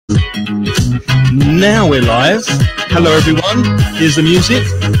Now we're live. Hello everyone, here's the music.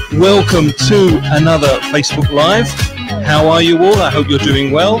 Welcome to another Facebook Live. How are you all? I hope you're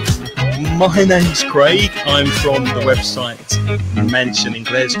doing well. My name's Craig. I'm from the website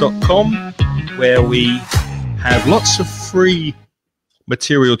mansioningles.com, where we have lots of free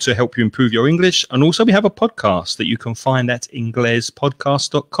material to help you improve your English, and also we have a podcast that you can find at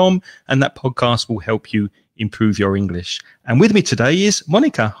inglespodcast.com, and that podcast will help you improve your English. And with me today is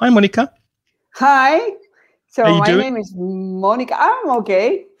Monica. Hi, Monica. Hi. So my doing? name is Monica. I'm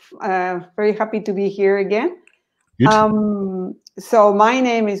okay. Very happy to be here again. Good. So my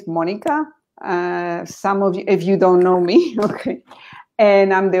name is Monica. Some of you, if you don't know me, okay.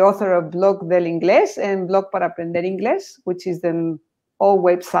 And I'm the author of Blog del Inglés and Blog para Aprender Inglés, which is the whole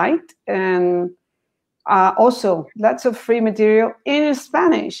website. And also lots of free material in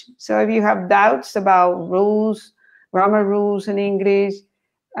Spanish. So if you have doubts about rules, grammar rules in English,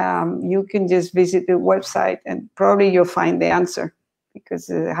 you can just visit the website and probably you'll find the answer because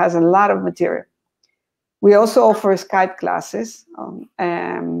it has a lot of material. We also offer Skype classes,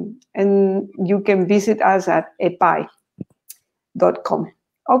 and you can visit us at epai.com.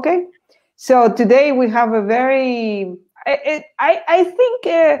 Okay, so today we have a very, I think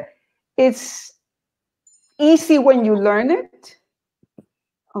it's easy when you learn it.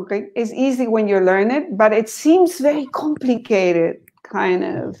 Okay, it's easy when you learn it, but it seems very complicated. Kind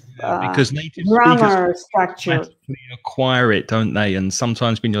of because native grammar structure acquire it, don't they? And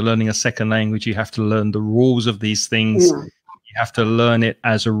sometimes when you're learning a second language, you have to learn the rules of these things. Yeah. You have to learn it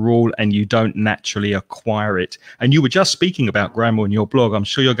as a rule, and you don't naturally acquire it. And you were just speaking about grammar in your blog. I'm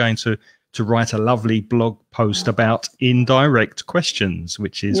sure you're going to write a lovely blog post about indirect questions,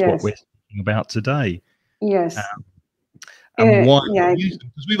 which is what we're speaking about today. Yes. And why?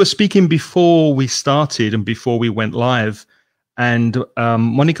 Because we were speaking before we started and before we went live. And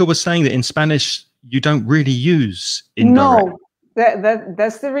Monica was saying that in Spanish, you don't really use indirect. No,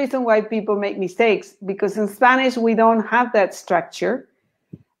 that's the reason why people make mistakes, because in Spanish, we don't have that structure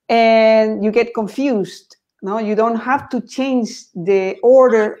and you get confused. No, you don't have to change the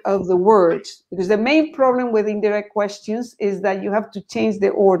order of the words, because the main problem with indirect questions is that you have to change the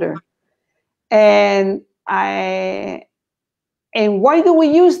order. And why do we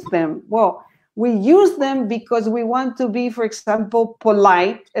use them? Well, we use them because we want to be, for example,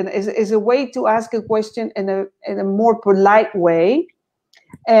 polite, and is a way to ask a question in a more polite way.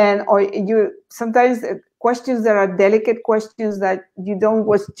 And or you sometimes questions that are delicate questions that you don't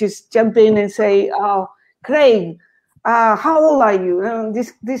just jump in and say, "Oh, Craig, how old are you?"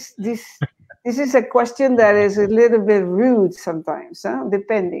 This is a question that is a little bit rude sometimes,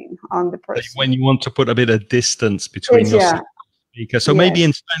 depending on the person. When you want to put a bit of distance between yourself. So maybe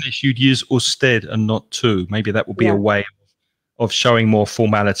in Spanish you'd use usted and not tú. Maybe that would be a way of showing more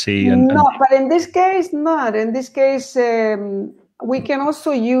formality. But in this case, not. In this case, we can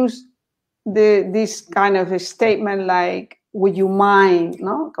also use this kind of a statement like, would you mind?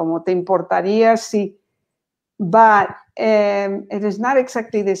 No? Como te importaría si. But it is not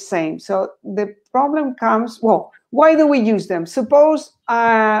exactly the same. So the problem comes, well, why do we use them? Suppose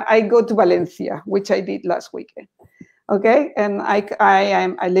I go to Valencia, which I did last weekend. Okay, and I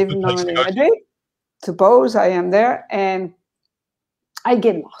live in Madrid. Suppose I am there and I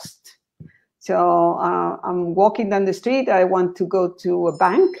get lost. So I'm walking down the street. I want to go to a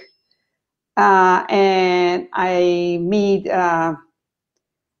bank, and I meet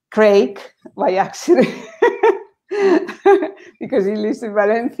Craig by accident because he lives in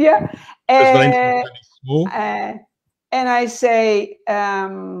Valencia. And I say,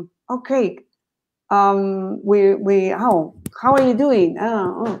 okay. How are you doing?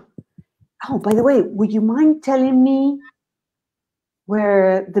 Oh, by the way, would you mind telling me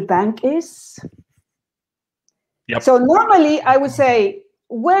where the bank is? Yep. So normally I would say,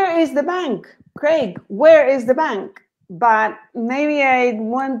 where is the bank? Craig, where is the bank? But maybe I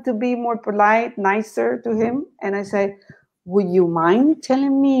want to be more polite, nicer to him. And I say, would you mind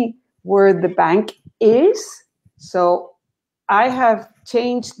telling me where the bank is? So I have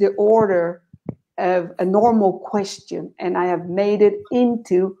changed the order of a normal question, and I have made it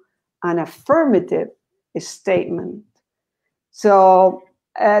into an affirmative statement. So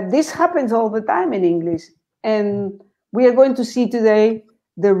this happens all the time in English, and we are going to see today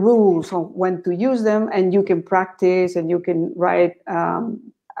the rules on when to use them, and you can practice and you can write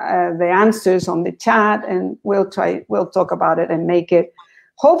the answers on the chat, and we'll talk about it and make it,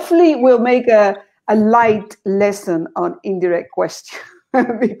 hopefully we'll make a light lesson on indirect questions.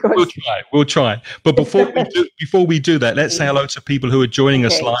 because we'll try. But before we do that, let's say hello to people who are joining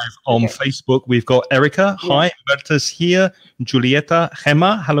us live on Facebook. We've got Erica. Hi, Berta's here. Julieta,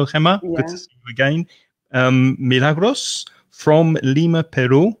 Gemma. Hello, Gemma. Good to see you again. Milagros from Lima,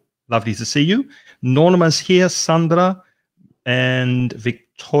 Peru. Lovely to see you. Norma's here. Sandra and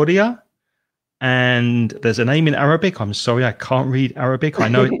Victoria. And there's a name in Arabic. I'm sorry, I can't read Arabic. I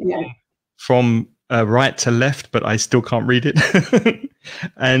know it from right to left, but I still can't read it.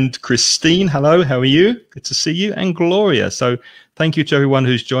 And Christine, hello, how are you? Good to see you. And Gloria. So thank you to everyone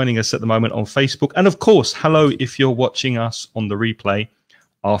who's joining us at the moment on Facebook. And of course, hello if you're watching us on the replay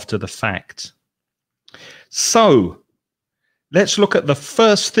after the fact. So let's look at the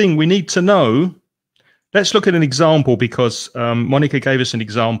first thing we need to know. Let's look at an example because Monica gave us an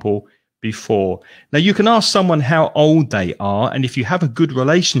example before. Now, you can ask someone how old they are. And if you have a good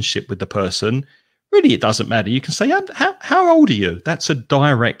relationship with the person, really, it doesn't matter. You can say, how old are you? That's a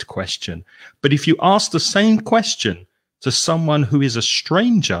direct question. But if you ask the same question to someone who is a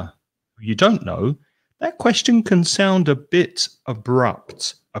stranger, who you don't know, that question can sound a bit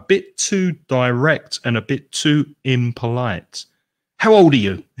abrupt, a bit too direct, and a bit too impolite. How old are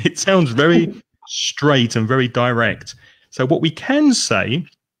you? It sounds very straight and very direct. So what we can say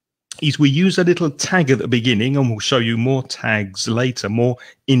is we use a little tag at the beginning, and we'll show you more tags later, more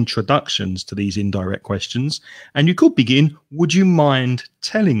introductions to these indirect questions. And you could begin, would you mind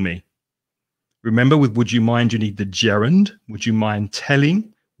telling me? Remember, with would you mind, you need the gerund. Would you mind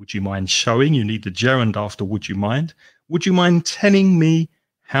telling? Would you mind showing? You need the gerund after would you mind. Would you mind telling me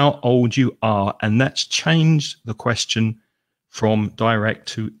how old you are? And that's changed the question from direct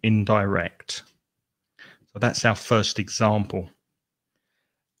to indirect. So that's our first example.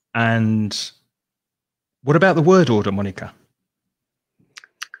 And what about the word order, Monica?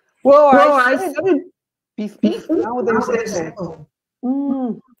 Well, I said before. Now there's echo.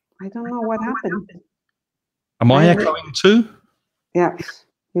 I don't know what happened. Am I echoing too? Yeah,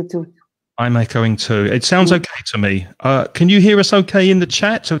 you too. I'm echoing too. It sounds okay to me. Can you hear us okay in the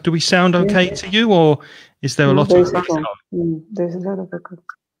chat? So do we sound okay to you, or is there a lot of echo? There's a lot of echo.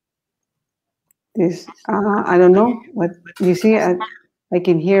 This I don't know what you see. I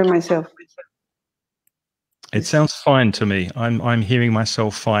can hear myself. It sounds fine to me. I'm hearing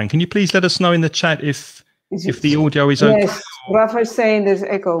myself fine. Can you please let us know in the chat if the audio is okay? Yes, Rafa is saying there's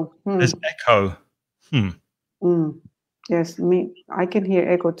echo. There's echo. Yes, I can hear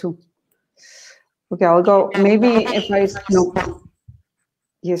echo too. Okay, I'll go. Maybe if I no.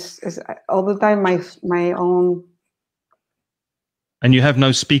 Yes, all the time my own. And you have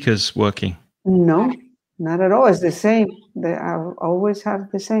no speakers working? No. Not at all. It's the same. I always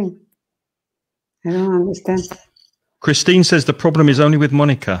have the same. I don't understand. Christine says the problem is only with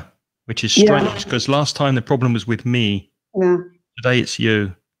Monica, which is strange because last time the problem was with me. Yeah. Today it's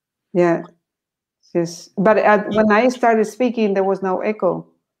you. Yeah. Yes. But when I started speaking, there was no echo.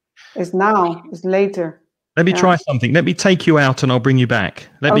 It's now. It's later. Let me try something. Let me take you out and I'll bring you back.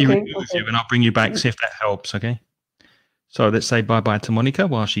 Let me remove you and I'll bring you back. See if that helps. Okay. So let's say bye-bye to Monica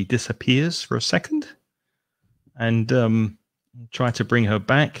while she disappears for a second. And try to bring her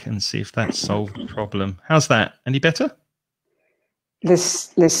back and see if that solved the problem. How's that? Any better?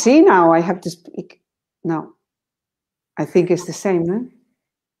 Let's see now. I have to speak. No, I think it's the same.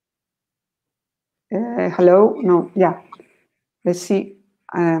 Hello? No, yeah. Let's see.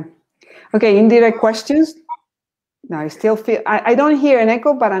 Okay, indirect questions. No, I still feel, I don't hear an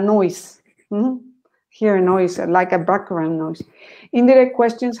echo, but a noise. Hear a noise, like a background noise. Indirect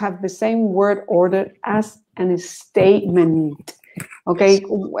questions have the same word order as a statement. Okay,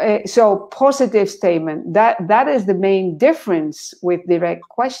 so positive statement, that is the main difference with direct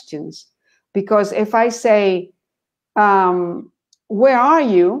questions. Because if I say, where are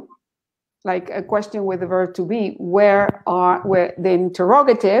you? Like a question with the verb to be, where the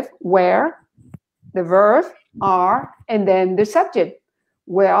interrogative, where, the verb, are, and then the subject,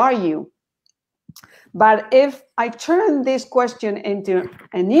 where are you? But if I turn this question into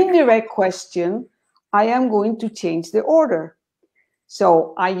an indirect question, I am going to change the order.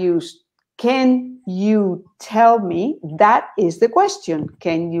 So I use, can you tell me? That is the question.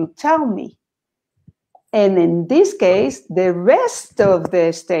 Can you tell me? And in this case, the rest of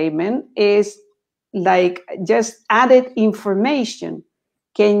the statement is like just added information.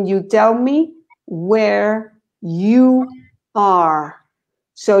 Can you tell me where you are?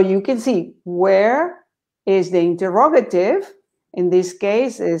 So you can see where is the interrogative. In this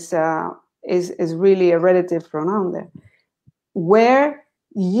case, is really a relative pronoun there. Where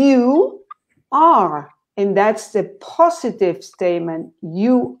you are. And that's the positive statement.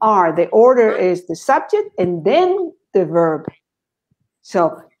 You are. The order is the subject and then the verb.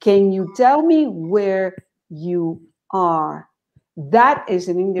 So, can you tell me where you are? That is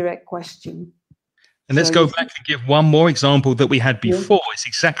an indirect question. And let's go back and give one more example that we had before. It's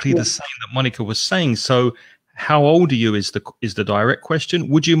exactly the same that Monica was saying. So, how old are you is the direct question.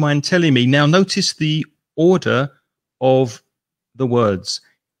 Would you mind telling me? Now, notice the order of the words.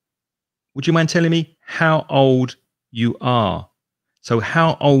 Would you mind telling me how old you are? So,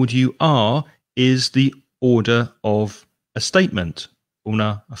 how old you are is the order of a statement.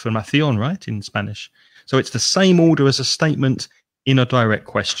 Una afirmación, right, in Spanish. So it's the same order as a statement in a direct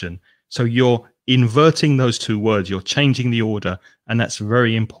question. So you're inverting those two words, you're changing the order, and that's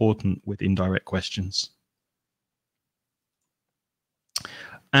very important with indirect questions.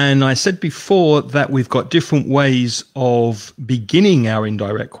 And I said before that we've got different ways of beginning our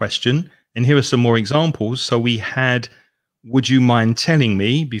indirect question, and here are some more examples. So we had, would you mind telling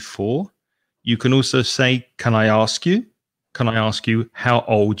me before? You can also say, can I ask you? Can I ask you how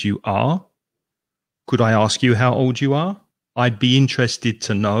old you are? Could I ask you how old you are? I'd be interested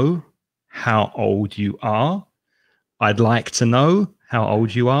to know how old you are. I'd like to know how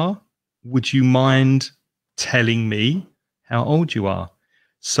old you are. Would you mind telling me how old you are?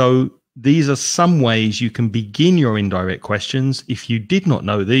 So these are some ways you can begin your indirect questions. If you did not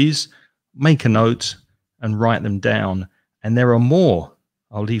know these, make a note and write them down. And there are more.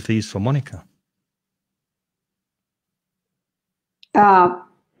 I'll leave these for Monica.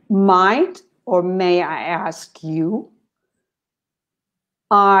 Might or may I ask you?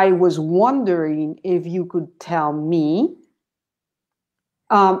 I was wondering if you could tell me.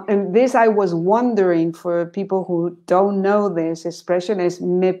 And this I was wondering, for people who don't know this expression, is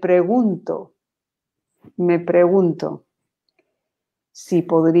me pregunto. Me pregunto. Si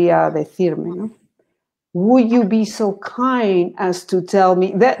podría decirme, ¿no? Would you be so kind as to tell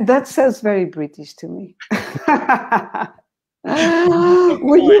me? That sounds very British to me.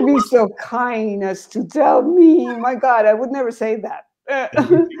 Would you be so kind as to tell me? My God, I would never say that.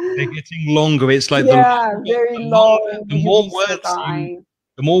 They're getting longer. It's like very long. The more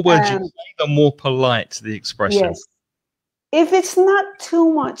words you say, the more polite the expression. Yes. If it's not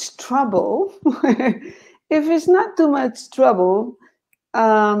too much trouble,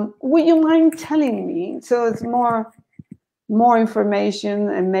 would you mind telling me? So it's more information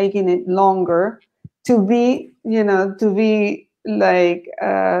and making it longer to be, like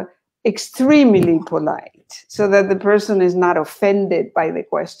extremely polite, so that the person is not offended by the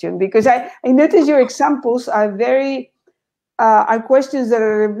question. Because I notice your examples are are questions that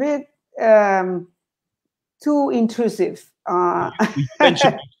are a bit too intrusive. You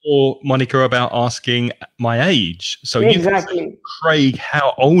mentioned before, Monica, about asking my age. So exactly. You can say, Craig,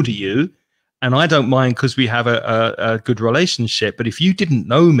 how old are you? And I don't mind because we have a good relationship. But if you didn't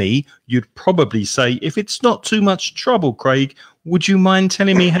know me, you'd probably say, if it's not too much trouble, Craig, would you mind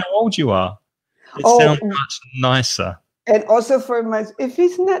telling me how old you are? It sounds much nicer. And also if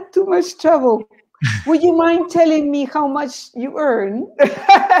it's not too much trouble, would you mind telling me how much you earn?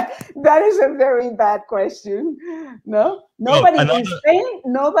 That is a very bad question. No?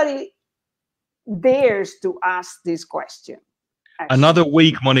 Nobody dares to ask this question. Actually. Another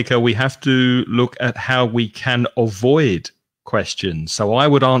week, Monica, we have to look at how we can avoid questions. So I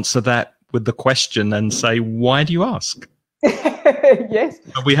would answer that with the question and say, why do you ask? Yes.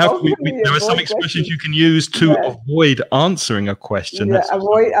 But there are some expressions you can use to avoid answering a question. Yeah,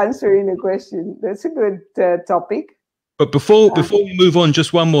 avoid answering a question. That's a good topic. But before we move on,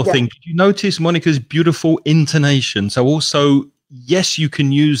 just one more thing. Did you notice Monica's beautiful intonation? So also, yes, you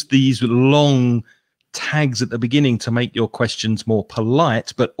can use these long tags at the beginning to make your questions more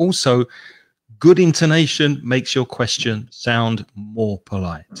polite, but also good intonation makes your question sound more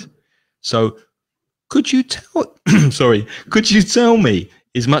polite. So could you tell me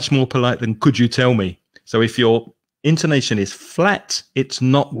is much more polite than could you tell me. So if your intonation is flat, it's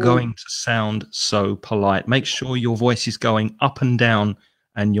not going to sound so polite. Make sure your voice is going up and down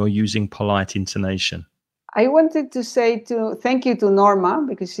and you're using polite intonation. I wanted to say thank you to Norma,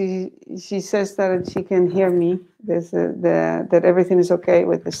 because she says that she can hear me, that everything is okay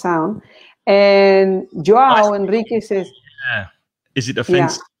with the sound. And Joao Enrique says, yeah. Is it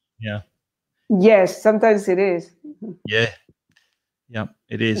offensive? Yeah. Yes, sometimes it is. Yeah,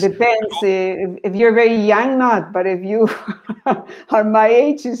 it is. Depends. If you're very young, not. But if you are my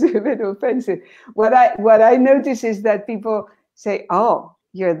age, it's a bit offensive. What I notice is that people say, "Oh,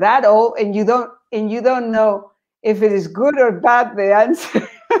 you're that old," and you don't know if it is good or bad, the answer,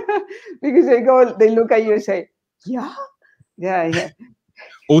 because they look at you and say, "Yeah."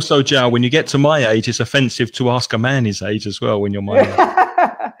 Also, Joe, when you get to my age, it's offensive to ask a man his age as well when you're my age.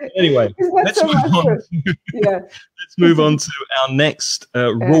 Anyway, let's move on. Yeah. let's move on to our next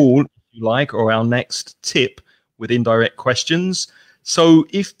rule, if you like, or our next tip with indirect questions. So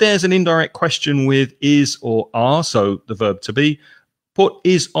if there's an indirect question with is or are, so the verb to be, put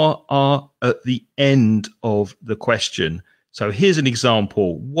is or are at the end of the question. So here's an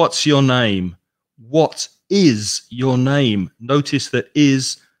example. What's your name? What is your name? Notice that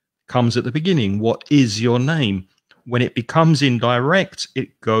is comes at the beginning. What is your name? When it becomes indirect,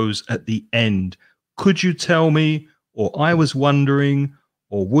 it goes at the end. Could you tell me? Or I was wondering,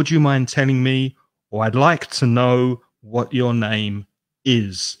 or would you mind telling me? Or I'd like to know what your name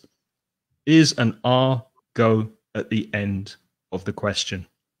is. Is and are go at the end of the question.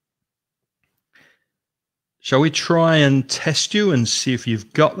 Shall we try and test you and see if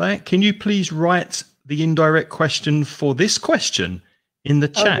you've got that? Can you please write the indirect question for this question in the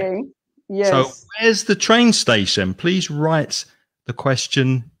chat? Okay. Yes. So where's the train station? Please write the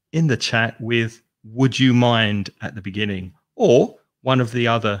question in the chat with would you mind at the beginning, or one of the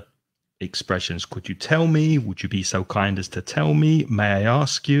other expressions. Could you tell me? Would you be so kind as to tell me? May I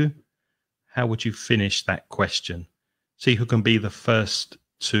ask you? How would you finish that question? See who can be the first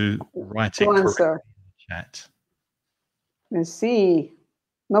to write it correctly in the chat. Let's see.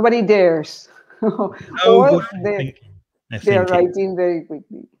 Nobody dares. Or they're writing very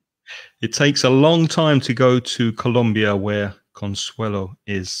quickly. It takes a long time to go to Colombia, where Consuelo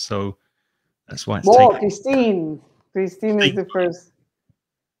is. So that's why it's taking. Christine. Christine is the first.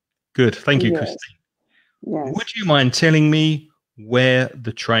 Good. Thank you, Yes. Christine. Yes. Would you mind telling me where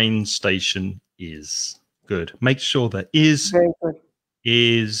the train station is? Good. Make sure that is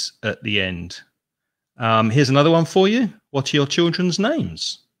at the end. Here's another one for you. What are your children's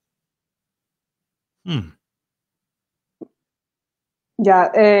names?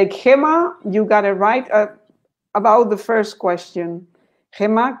 Yeah, Gemma, you got it right about the first question.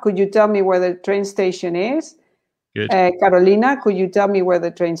 Gemma, could you tell me where the train station is? Good. Carolina, could you tell me where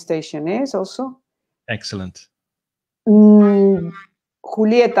the train station is also? Excellent.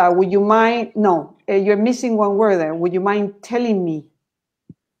 Julieta, would you mind? No, you're missing one word there. Would you mind telling me?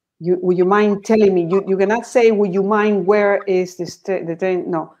 Would you mind telling me? You cannot say, would you mind where is the train?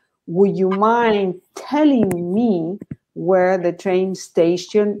 No. Would you mind telling me where the train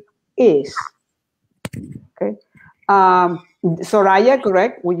station is? Okay. Soraya,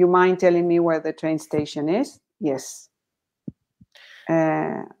 correct. Would you mind telling me where the train station is? Yes.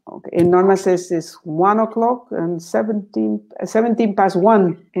 Okay. And Norma says it's 1 o'clock and 17 past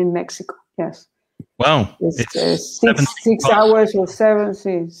 1 in Mexico. Yes. Wow. It's 6 hours or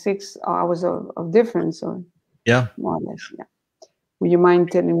 6 hours of difference. Or yeah. More or less. Yeah. Would you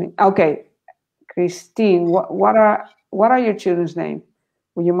mind telling me? Okay. Christine, what are your children's names?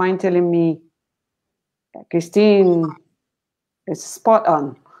 Would you mind telling me? Christine is spot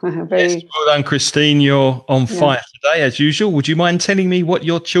on. Yes, well done, Christine. You're on fire today, as usual. Would you mind telling me what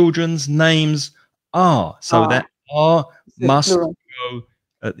your children's names are? So that are must go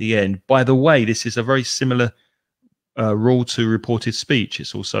at the end. By the way, this is a very similar rule to reported speech.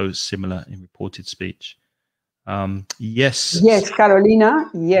 It's also similar in reported speech. Yes. Yes, Carolina.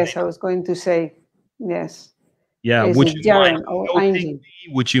 Yes, I was going to say yes. Yeah. Would you mind helping me?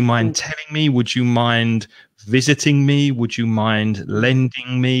 Would you mind telling me? Would you mind visiting me? Would you mind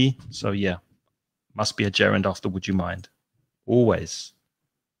lending me? So yeah, must be a gerund after would you mind. Always.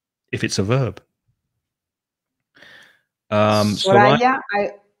 If it's a verb. Soraya,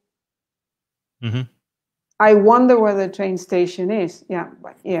 I wonder where the train station is. Yeah,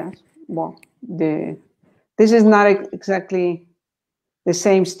 but yeah. Well, this is not exactly the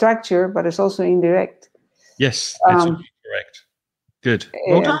same structure, but it's also indirect. Yes, that's correct. Good.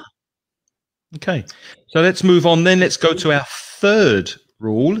 Well done. Okay, so let's move on then. Let's go to our third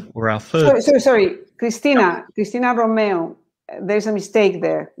rule, or our third. Sorry, Cristina Romeo. There's a mistake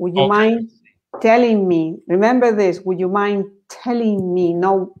there. Would you mind telling me? Remember this. Would you mind telling me?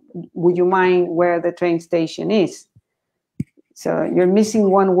 No. Would you mind where the train station is? So you're missing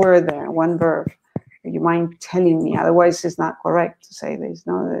one word there, one verb. Would you mind telling me? Otherwise, it's not correct to say this.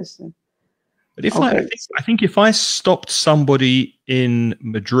 No, this. But if I think if I stopped somebody in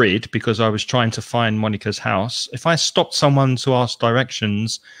Madrid because I was trying to find Monica's house, if I stopped someone to ask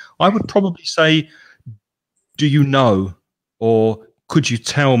directions, I would probably say, "Do you know?" or "Could you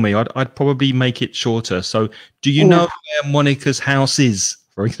tell me?" I'd probably make it shorter. So, "Do you know where Monica's house is?"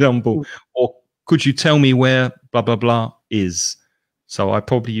 for example, or "Could you tell me where blah blah blah is?" So I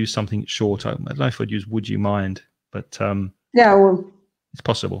probably use something shorter. I don't know if I'd use "Would you mind?" but it's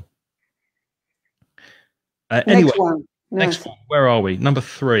possible. Anyway, next one. Where are we? Number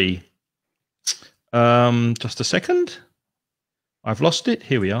 3. Just a second. I've lost it.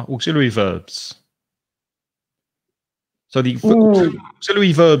 Here we are. Auxiliary verbs. So the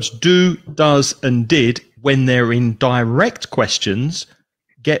auxiliary verbs do, does, and did, when they're in direct questions,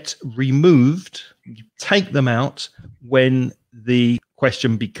 get removed. You take them out when the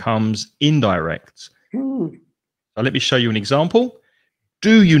question becomes indirect. So let me show you an example.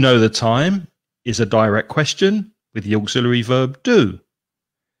 Do you know the time is a direct question with the auxiliary verb do.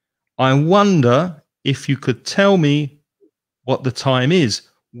 I wonder if you could tell me what the time is.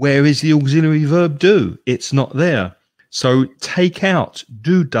 Where is the auxiliary verb do? It's not there. So take out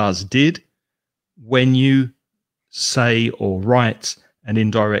do, does, did when you say or write an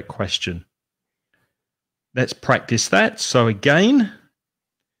indirect question. Let's practice that. So again,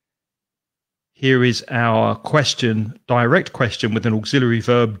 here is our question, direct question with an auxiliary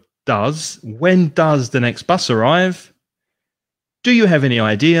verb does. When does the next bus arrive? Do you have any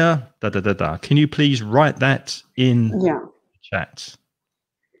idea? Da, da, da, da. Can you please write that in the chat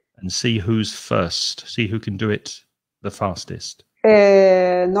and see who's first? See who can do it the fastest.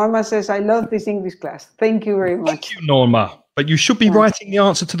 Norma says, I love this English class. Thank you very much. Thank you, Norma. But you should be writing the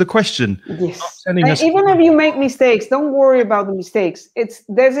answer to the question. Yes. Even if you make mistakes, don't worry about the mistakes.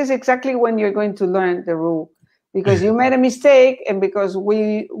 This is exactly when you're going to learn the rule. Because you made a mistake, and because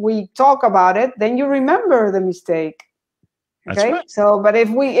we talk about it, then you remember the mistake. Okay. That's right. So, but if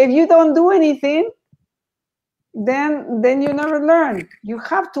you don't do anything, then you never learn. You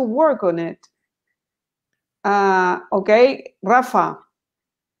have to work on it. Okay, Rafa.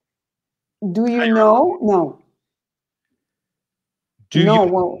 Do you know? No.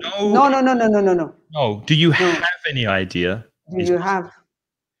 No. Do you have any idea?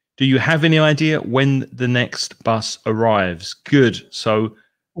 Do you have any idea when the next bus arrives? Good. So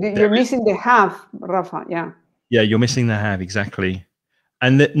you're missing the have, Rafa. Yeah. Yeah, you're missing the have, exactly.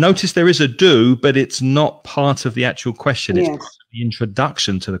 And notice there is a do, but it's not part of the actual question. It's part of the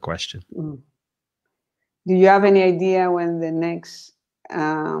introduction to the question. Do you have any idea when the next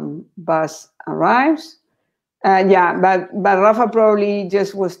bus arrives? Yeah, but Rafa probably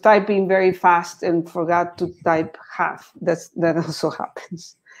just was typing very fast and forgot to type have. That also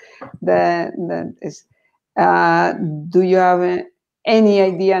happens. That is. Do you have any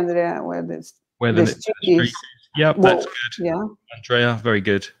idea, Andrea, where the street is? Yeah, that's good. Yeah, Andrea, very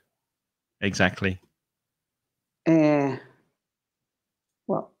good. Exactly. Well,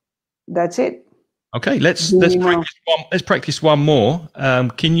 that's it. Okay, let's practice one more.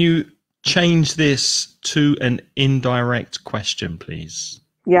 Can you change this to an indirect question, please?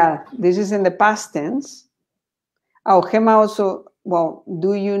 Yeah, this is in the past tense. Oh, Gemma also. Well,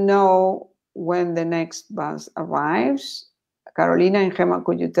 do you know when the next bus arrives? Carolina and Gemma,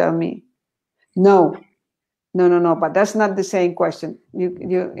 could you tell me? No. But that's not the same question.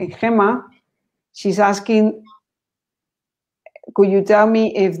 Gemma, she's asking, could you tell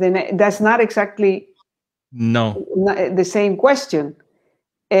me if that's not exactly the same question.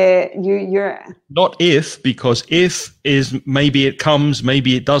 You're not if, because if is maybe it comes,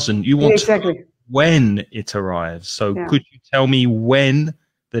 maybe it doesn't. You want to know when it arrives. So could you tell me when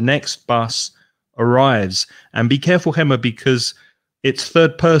the next bus arrives? And be careful, Gemma, because it's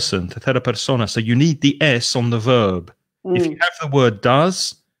third person, tercera persona, so you need the S on the verb. If you have the word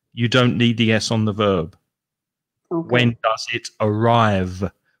does, you don't need the S on the verb. Okay. When does it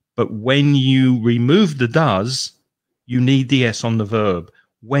arrive? But when you remove the does, you need the S on the verb.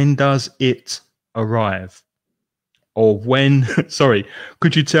 When does it arrive? Or when, sorry,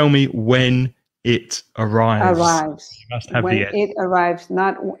 could you tell me when it arrives? You must have when the S. It arrives,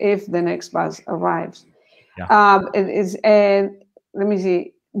 not if the next bus arrives. Yeah. Let me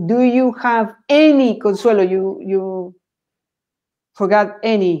see. Do you have any, Consuelo? You forgot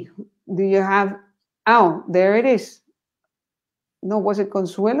any. Do you have? Oh, there it is. No, was it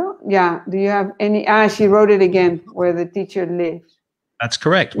Consuelo? Yeah. Do you have any? She wrote it again. Where the teacher lives. That's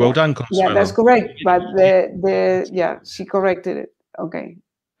correct. Well done, Consuelo. Yeah, that's correct. But she corrected it. Okay.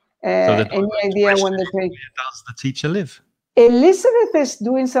 So any idea when the train? Where does the teacher live? Elizabeth is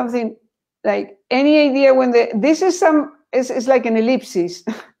doing something like any idea when this is it's like an ellipsis.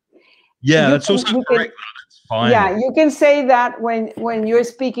 Yeah, that's also correct. That's fine. Yeah, you can say that when you're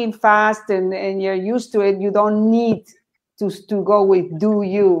speaking fast and you're used to it, you don't need to go with do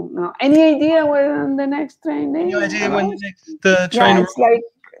you. No. Any idea when the next train is? Any idea when the next train arrives?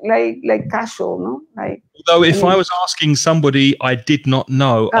 It's like casual, no? Like. Although if I was asking somebody I did not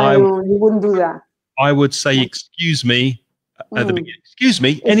know, you wouldn't do that. I would say, excuse me, at the beginning. Excuse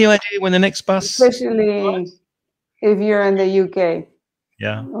me, any idea when the next bus? Especially if you're in the UK.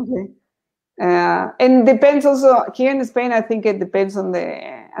 Yeah. Okay. And depends also here in Spain. I think it depends on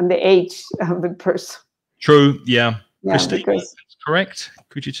the age of the person. True. Yeah. Yeah, Christine, that's correct.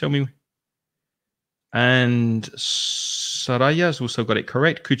 Could you tell me? And Saraya has also got it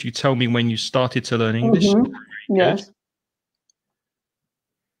correct. Could you tell me when you started to learn English? Yes.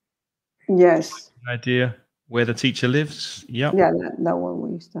 Yes. Idea where the teacher lives? Yep. Yeah, that one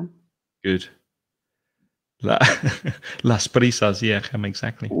we used to. Good. Las prisas, yeah,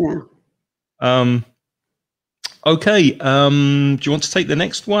 exactly. Yeah. Okay. Do you want to take the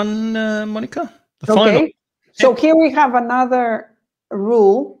next one, Monica? The final. So here we have another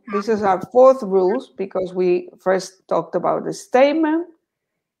rule. This is our fourth rule because we first talked about the statement,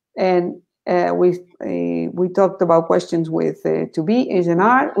 and we talked about questions with to be, is, and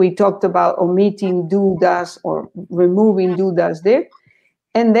are. We talked about omitting do, does, or removing do, does, did.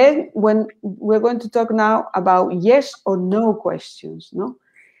 And then when we're going to talk now about yes or no questions. No.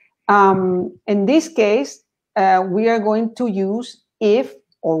 In this case, we are going to use if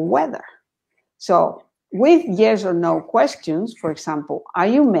or whether. So with yes or no questions, for example, are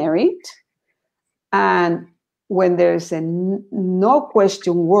you married? And when there's a no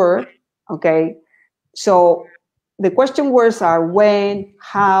question word, okay, so the question words are when,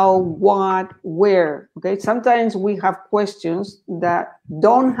 how, what, where, okay? Sometimes we have questions that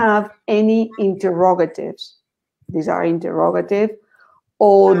don't have any interrogatives. These are interrogative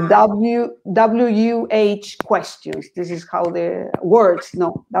or WH questions. This is how the words,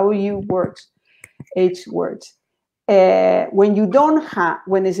 no, W words, H words. When you don't have,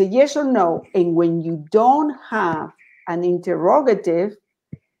 when it's a yes or no, and when you don't have an interrogative,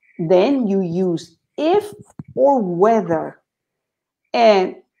 then you use if or whether.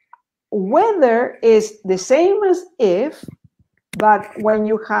 And whether is the same as if, but when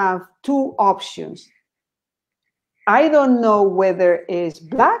you have two options. I don't know whether it's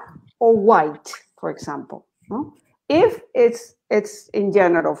black or white, for example. No? If it's in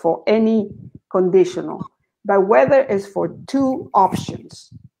general for any conditional, but whether is for two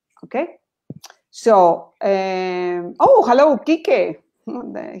options. Okay. So, oh, hello, Kike.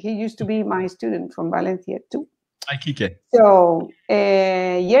 He used to be my student from Valencia too. Hi, Kike. So,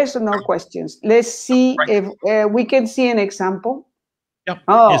 yes or no questions. Let's see if we can see an example. Yep.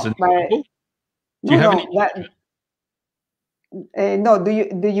 Oh, do you have any? No,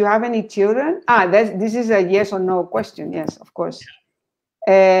 do you have any children? This is a yes or no question. Yes, of course.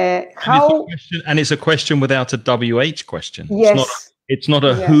 How? And it's a question without a WH question. Yes. It's not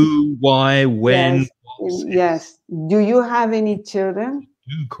a who, why, when. Yes. Do you have any children?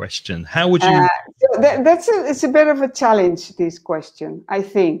 Who question. How would you? It's a bit of a challenge, this question, I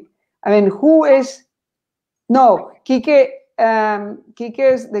think. I mean, who is? No, Kike. Kike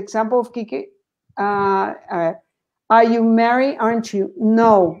is the example of Kike. Are you married? Aren't you?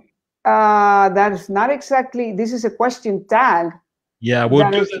 No. That is not exactly. This is a question tag. Yeah, we'll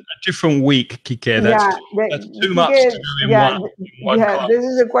do a different week, Kike. That's too much to do in one class. This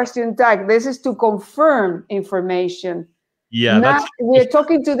is a question tag. This is to confirm information. Yeah, we're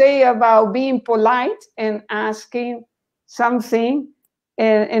talking today about being polite and asking something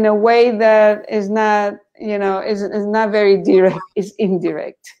in a way that is not, is not very direct. It's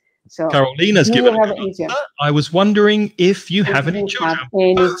indirect. So Carolina's given an answer. I was wondering if you have any children.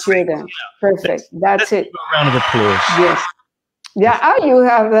 Perfect. That's it. A round of applause. Yes. Yeah, you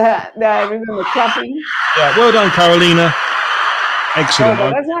have that remember clapping. Yeah, well done, Carolina. Excellent. Oh,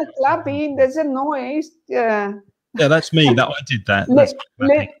 that's not clapping, that's a noise. Yeah, that's me. I did that.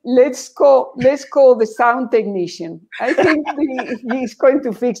 Let's call the sound technician. I think he's going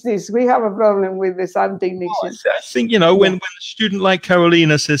to fix this. We have a problem with the sound technician. Well, I think, when a student like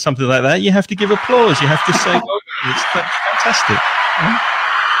Carolina says something like that, you have to give applause. You have to say, oh, it's fantastic.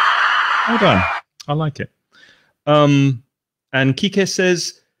 Well done. I like it. And Kike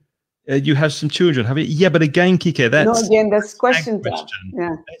says, you have some children, have you? Yeah, but again, Kike, that's question.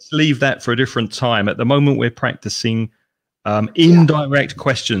 Yeah. Let's leave that for a different time. At the moment, we're practicing indirect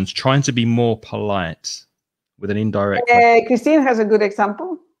questions, trying to be more polite with an indirect question. Christine has a good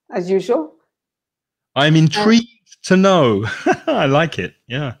example, as usual. I'm intrigued to know. I like it.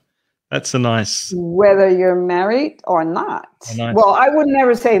 Yeah, that's a nice. Whether you're married or not. Nice. Well, I would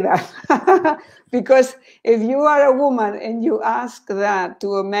never say that. Because if you are a woman and you ask that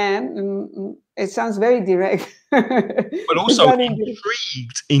to a man, it sounds very direct. But also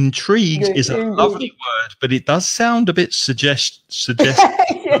intrigued is a lovely word, but it does sound a bit suggestive.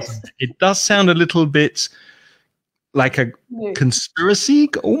 Yes. It does sound a little bit like a conspiracy,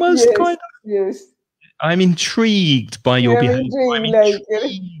 almost kind of. Yes. I'm intrigued by your behavior. I'm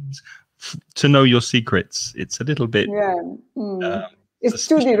intrigued to know your secrets. It's a little bit. Yeah. It's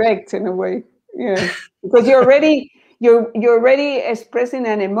too direct in a way. Yeah, because you're already expressing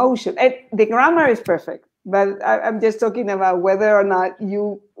an emotion. The grammar is perfect, but I'm just talking about whether or not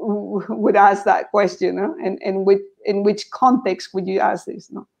you would ask that question, no? And in which context would you ask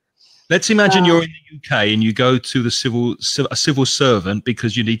this, no? Let's imagine you're in the UK and you go to the a civil servant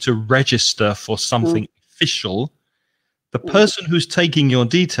because you need to register for something official. The person who's taking your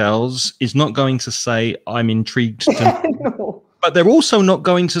details is not going to say, I'm intrigued to know. No. But they're also not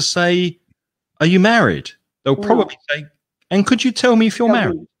going to say, are you married? They'll probably say, and could you tell me if you're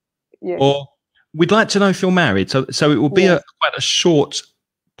married? Yes. Or we'd like to know if you're married. So it will be quite a short,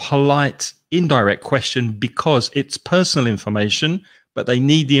 polite, indirect question because it's personal information, but they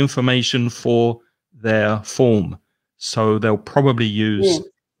need the information for their form. So they'll probably use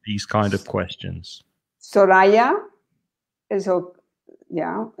these kind of questions. Soraya is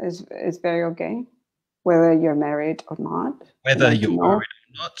very okay. Whether you're married or not. Whether you're married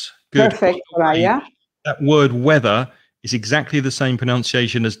or not. Good. Perfect, Soraya. That word weather is exactly the same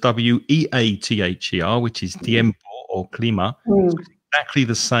pronunciation as W-E-A-T-H-E-R, which is tiempo or clima. So it's exactly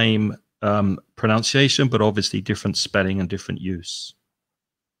the same pronunciation, but obviously different spelling and different use.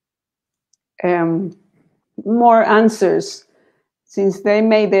 More answers. Since they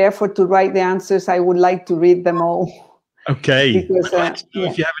made the effort to write the answers, I would like to read them all. Okay. Because, I'd like to know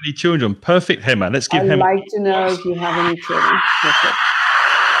if you have any children. Perfect, Hema. Let's give Hema. I'd like to know if you have any children. Perfect.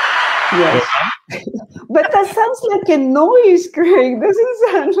 Yes. But that sounds like a noise, Craig. Doesn't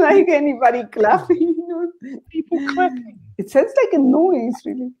sound like anybody clapping. People clapping. It sounds like a noise,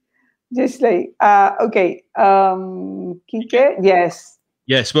 really. Just like, okay. Kike? Yes.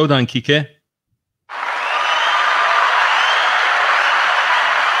 Yes, well done, Kike.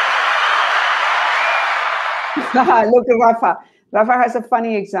 Look at Rafa. Rafa has a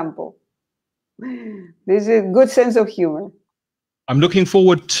funny example. There's a good sense of humor. I'm looking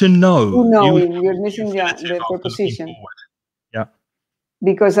forward to know. To knowing. You're missing the preposition. Yeah.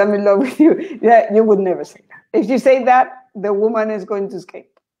 Because I'm in love with you. Yeah, you would never say that. If you say that, the woman is going to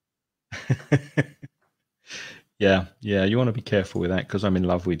escape. Yeah. You want to be careful with that because I'm in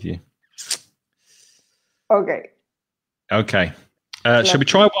love with you. Okay. Shall we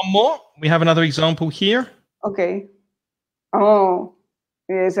try one more? We have another example here. Okay. Oh,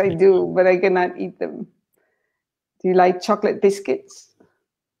 yes, I do, but I cannot eat them. Do you like chocolate biscuits?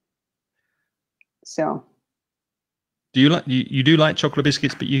 So. Do you like you do like chocolate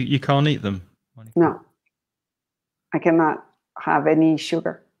biscuits, but you can't eat them? No. I cannot have any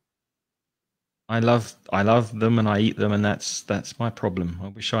sugar. I love them and I eat them, and that's my problem. I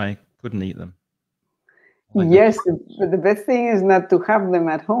wish I couldn't eat them. Yes, but the best thing is not to have them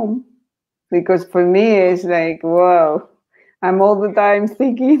at home. Because for me, it's like, whoa, I'm all the time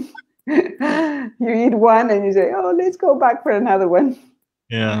thinking, you eat one and you say, oh, let's go back for another one.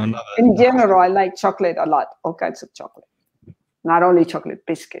 Yeah. In general, I like chocolate a lot, all kinds of chocolate. Not only chocolate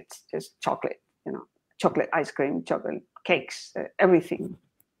biscuits, just chocolate, chocolate ice cream, chocolate cakes, everything.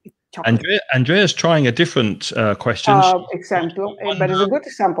 Chocolate. Andrea's trying a different question. Example, but it's a good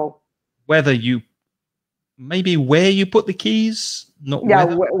example. Where you put the keys.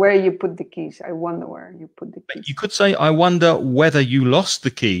 Where you put the keys. I wonder where you put the keys. You could say, I wonder whether you lost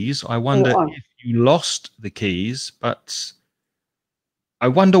the keys. I wonder if you lost the keys, but I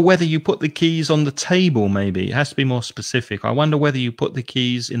wonder whether you put the keys on the table, maybe. It has to be more specific. I wonder whether you put the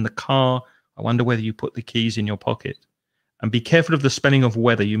keys in the car. I wonder whether you put the keys in your pocket. And be careful of the spelling of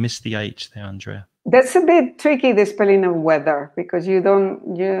whether. You missed the H there, Andrea. That's a bit tricky, the spelling of weather, because you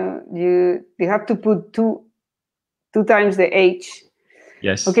have to put two times the H.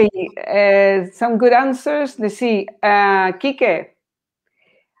 Yes. Okay, some good answers. Let's see. Kike,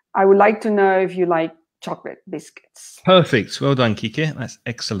 I would like to know if you like chocolate biscuits. Perfect. Well done, Kike. That's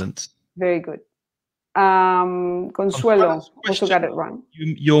excellent. Very good. Consuelo also got it wrong.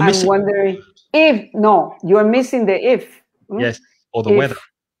 You're missing. I'm wondering if, no, you're missing the if. Yes, or the weather.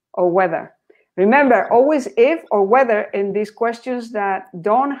 Or weather. Remember, always if or whether in these questions that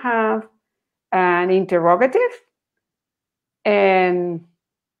don't have an interrogative and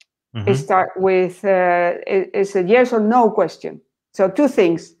start with it's a yes or no question. So two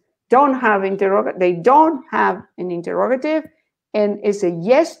things. They don't have an interrogative, and it's a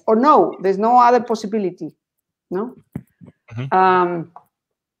yes or no. There's no other possibility. No?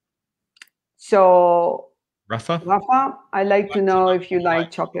 So Rafa, I'd like to know if you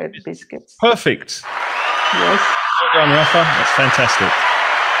like chocolate biscuits. Perfect. Yes. Well done, Rafa. That's fantastic.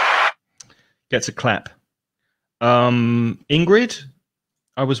 Gets a clap. Ingrid,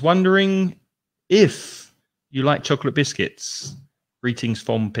 I was wondering if you like chocolate biscuits. Greetings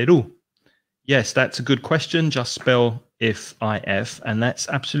from Peru. Yes, that's a good question. Just spell if, and that's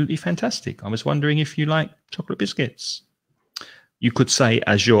absolutely fantastic. I was wondering if you like chocolate biscuits. You could say,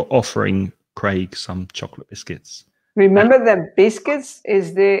 as you're offering Craig some chocolate biscuits. Remember that biscuits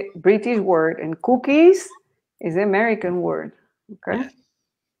is the British word and cookies is the American word. Okay.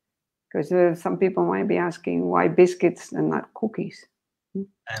 Because some people might be asking why biscuits and not cookies. And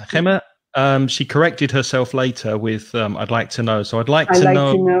Gemma, she corrected herself later with I'd like to know. So I'd like to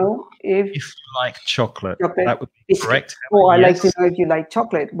know if you like chocolate. That would be biscuit. correct. Or I'd like to know if you like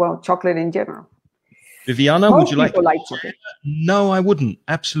chocolate. Well, chocolate in general. Viviana, would you like to like chocolate? No, I wouldn't.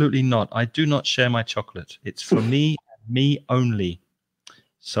 Absolutely not. I do not share my chocolate. It's for me, me only.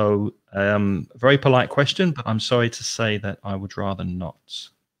 So, very polite question, but I'm sorry to say that I would rather not.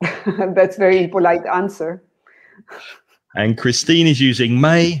 That's very impolite answer. And Christine is using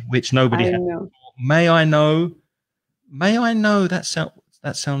may, which nobody has. May I know? May I know? That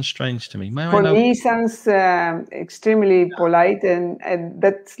sounds strange to me. May I know? For me, sounds extremely polite, and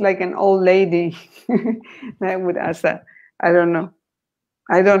that's like an old lady that would ask that. I don't know.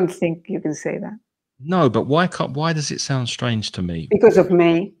 I don't think you can say that. No, but why does it sound strange to me? Because of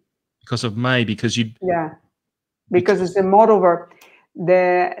may. Because of may, because you. Yeah, because it's the modal verb.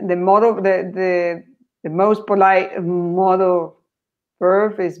 The modal the most polite modal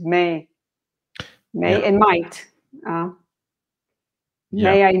verb is may and might.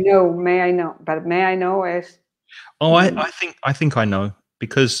 May I know, but may I know is. Oh, I think I know,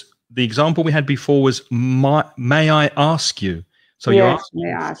 because the example we had before was may I ask you. So yes,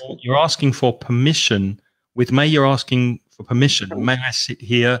 you're asking for permission. With may, you're asking for permission. May I sit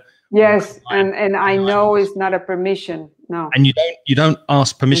here? Yes, and I know is not a permission. No. And you don't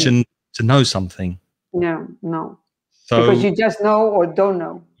ask permission to know something. No. So because you just know or don't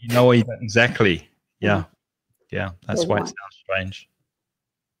know. You know exactly. Yeah. Yeah. That's why it sounds strange.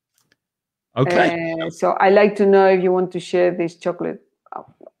 Okay. So I like to know if you want to share this chocolate.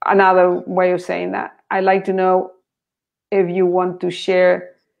 Another way of saying that. I like to know if you want to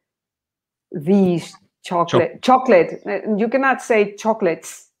share these chocolate. You cannot say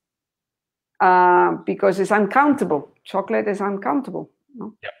chocolates because it's uncountable. Chocolate is uncountable.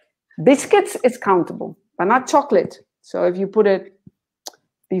 No? Yeah. Biscuits is countable, but not chocolate. So if you put it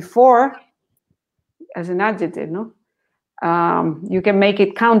before as an adjective, no, you can make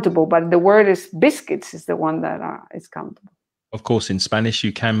it countable. But the word is biscuits is the one that is countable. Of course, in Spanish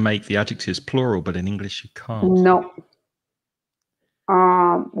you can make the adjectives plural, but in English you can't. No.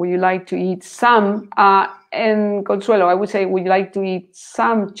 Would you like to eat some? And Consuelo, I would say, would you like to eat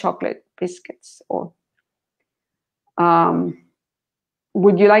some chocolate biscuits? Or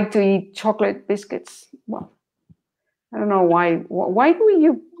would you like to eat chocolate biscuits? Well, I don't know why. Why do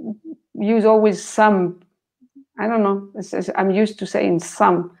you use always some? I don't know. I'm used to saying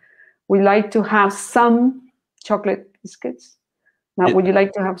some. Would you like to have some chocolate biscuits? Now, would you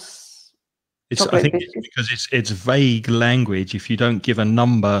like to have I think it's because it's vague language. If you don't give a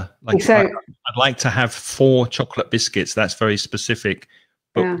number, like exactly. I'd like to have 4 chocolate biscuits, that's very specific.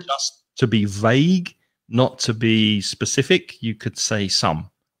 But just to be vague, not to be specific, you could say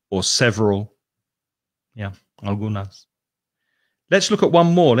some or several. Yeah, algunas. Let's look at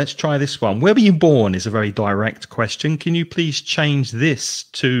one more. Let's try this one. Where were you born is a very direct question. Can you please change this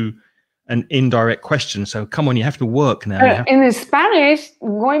to an indirect question? So come on, you have to work now. In Spanish,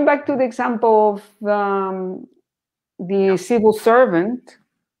 going back to the example of the civil servant,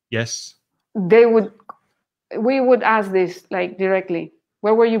 yes, we would ask this like directly.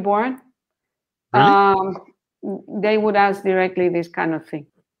 Where were you born? Really? They would ask directly this kind of thing.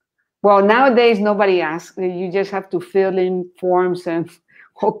 Well, nowadays nobody asks. You just have to fill in forms and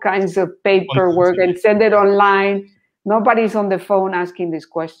all kinds of paperwork and send it online. Nobody's on the phone asking these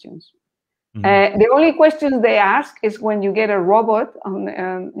questions. The only questions they ask is when you get a robot,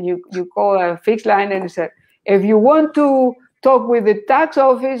 you call a fixed line and say, if you want to talk with the tax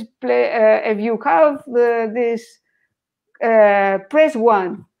office, if you have this, press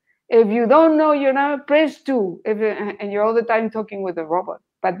 1. If you don't know, press 2. And you're all the time talking with the robot.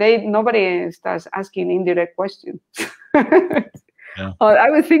 But nobody starts asking indirect questions. Yeah. I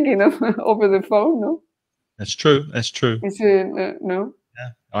was thinking of over the phone, no? That's true. That's true. No? Yeah,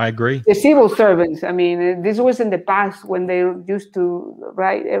 I agree. The civil servants, I mean, this was in the past when they used to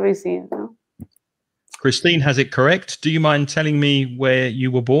write everything. No? Christine has it correct. Do you mind telling me where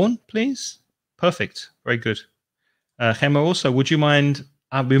you were born, please? Perfect. Very good. Gemma, also, would you mind?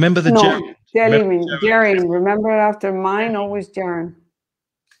 Remember the gerund. Telling me, gerund. Remember after mine, always gerund.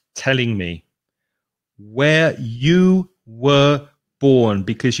 Telling me where you were born,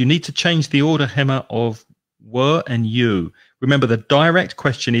 because you need to change the order, Gemma, of were and you. Remember, the direct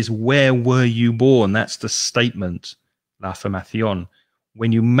question is, where were you born? That's the statement, la afirmación.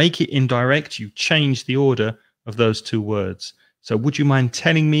 When you make it indirect, you change the order of those 2 words. So would you mind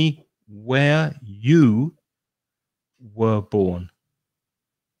telling me where you were born.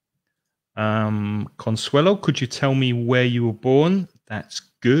 Consuelo, could you tell me where you were born? That's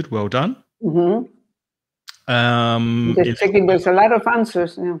good. Well done. Mm-hmm. Just checking. There's a lot of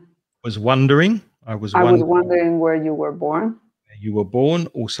answers. Yeah. Was wondering. I was wondering where you were born. Where you were born.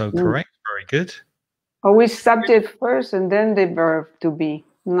 Also correct. Very good. Always subject first and then the verb to be.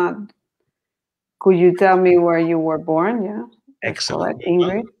 Not. Could you tell me where you were born? Yeah. Excellent. Correct.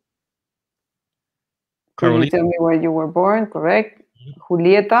 Ingrid. Could you tell me where you were born? Correct.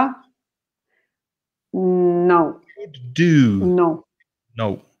 Julieta. No. Do. No.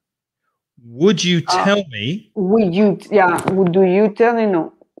 No. Would you tell me? Would you? Yeah. Do you tell me?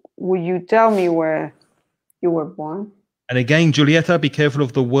 No. Would you tell me where you were born? And again, Julieta, be careful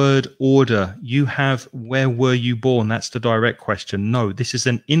of the word order. You have where were you born? That's the direct question. No, this is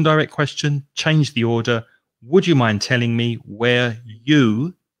an indirect question. Change the order. Would you mind telling me where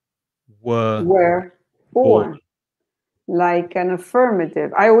you were born? Like an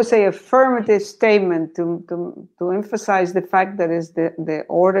affirmative. I always say affirmative statement to emphasize the fact that it's the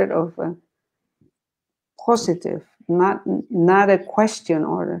order of a positive, not a question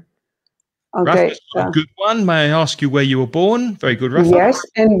order. Okay. Rafa, a good one. May I ask you where you were born? Very good, Rafa. Yes,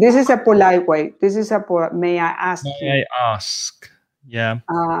 and this is a polite way. This is may I ask you? May I ask? Yeah.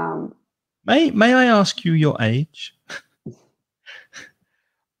 May I ask you your age?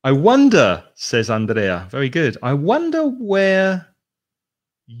 I wonder, says Andrea. Very good. I wonder where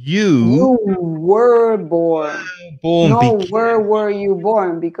you were born. No, where were you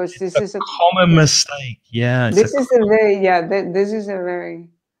born? Because this is a common mistake. Yeah. This is a very.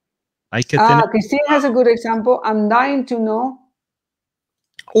 Christine has a good example. I'm dying to know.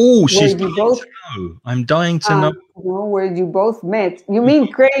 Oh, she's dying to know. I'm dying to know. Where you both met. You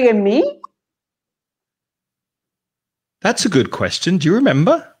mean Craig and me? That's a good question. Do you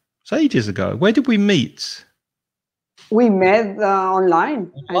remember? It's ages ago. Where did we meet? We met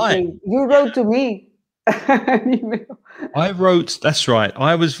online. I think you wrote to me an email. I wrote. That's right.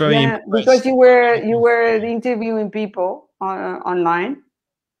 I was very impressed. Because you were interviewing people online.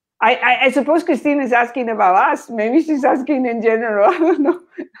 I suppose Christine is asking about us. Maybe she's asking in general. I don't know.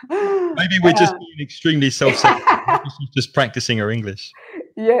 Maybe we're just being extremely self-centered. She's just practicing her English.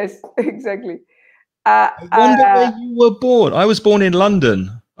 Yes, exactly. I wonder where you were born. I was born in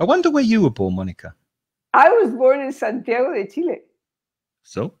London. I wonder where you were born, Monica. I was born in Santiago de Chile.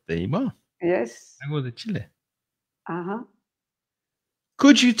 So there you are. Yes. Santiago de Chile. Uh-huh.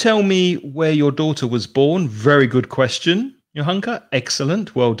 Could you tell me where your daughter was born? Very good question, Johanka.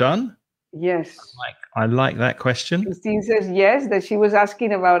 Excellent. Well done. Yes. I like that question. Christine says yes, that she was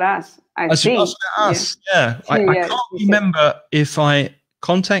asking about us. I think. Us. Yeah. I can't remember if I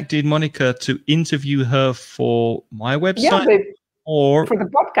contacted Monica to interview her for my website or for the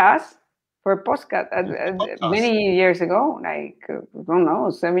podcast. For a podcast many years ago, like I don't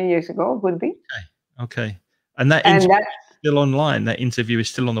know, 7 years ago would be. Okay. And that interview is still online. That interview is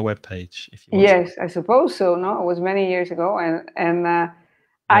still on the webpage. If you want yes, I suppose so. No, it was many years ago, and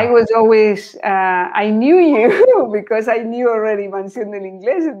I was always I knew you because I knew already Mansión del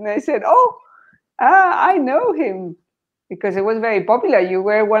Inglés, and I said, I know him because it was very popular. You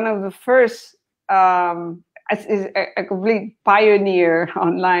were one of the first. A complete pioneer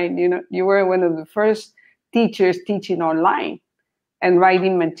online. You were one of the first teachers teaching online and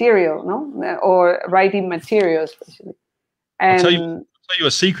writing material, or writing materials, especially. And I'll tell you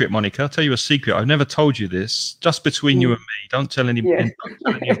a secret, Monica. I'll tell you a secret. I've never told you this. Just between you and me. Don't tell anybody.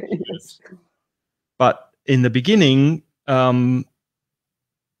 Yes. But in the beginning, my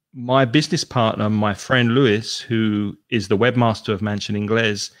business partner, my friend Lewis, who is the webmaster of Mansion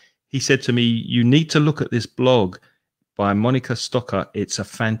Inglés, he said to me, you need to look at this blog by Monica Stocker. It's a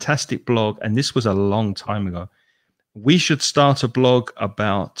fantastic blog. And this was a long time ago. We should start a blog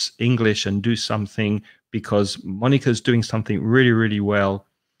about English and do something because Monica's doing something really, really well.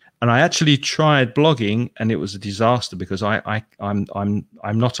 And I actually tried blogging and it was a disaster because I'm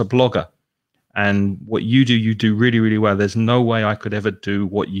not a blogger. And what you do really, really well. There's no way I could ever do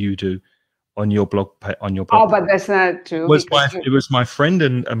what you do on your blog. Oh, but that's not true. It was my friend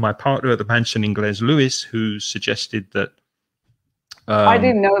and my partner at the Mansion Inglés, Lewis, who suggested that. I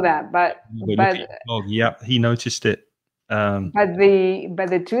didn't know that, but yeah, he noticed it. But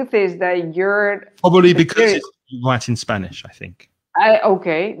the truth is that you're probably because it's right in Spanish, I think.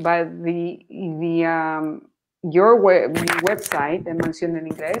 Okay, but your website, the Mansión del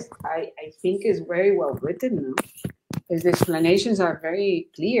Inglés, I think is very well written now. Because the explanations are very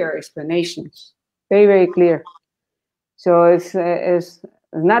clear explanations, very, very clear. So it's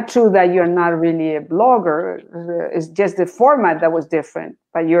not true that you're not really a blogger. It's just the format that was different,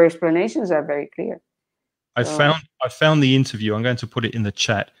 but your explanations are very clear. So, I found the interview. I'm going to put it in the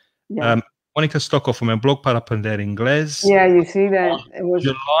chat. yeah. Mónica Stockoff, un blog para aprender inglés. Yeah, you see that it was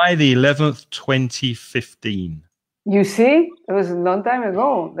July the 11th, 2015. You see, it was a long time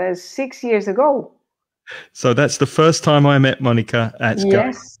ago. That's 6 years ago. So that's the first time I met Monica.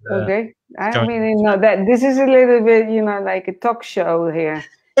 Yes. Okay. I really know that this is a little bit, like a talk show here.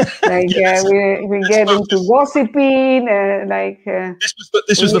 Like yes. we get into gossiping,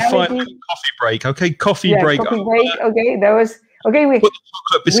 this was the final coffee break. Okay, coffee break. Coffee break. Okay, that was okay. We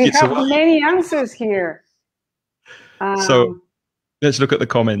have away. many answers here. So let's look at the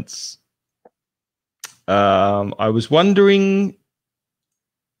comments. I was wondering,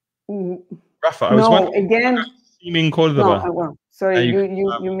 Rafa. I was wondering again. In Córdoba. No, well, sorry,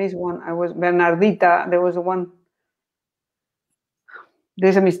 you missed one. I was Bernardita. There was one.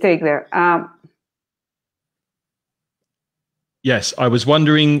 There's a mistake there. Yes, I was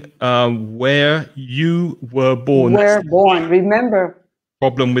wondering where you were born. Were born. Remember.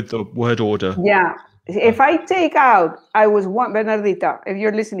 Problem with the word order. Yeah. If I take out, I was one, Bernardita, if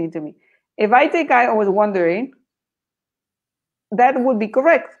you're listening to me, if I take out, I was wondering, that would be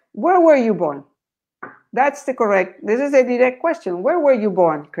correct. Where were you born? That's the correct. This is a direct question. Where were you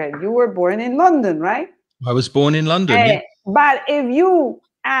born, Craig? You were born in London, right? I was born in London. Yeah. But if you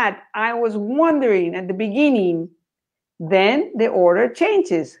add, I was wondering at the beginning, then the order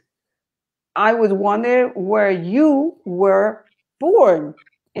changes. I was wondering where you were born.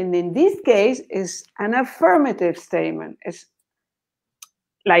 And in this case, is an affirmative statement. It's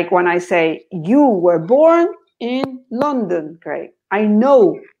like when I say, you were born in London, Craig. I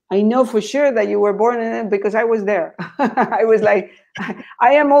know for sure that you were born in it because I was there. I was like,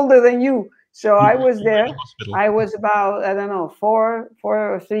 I am older than you. So I was there. I was about, I don't know, 4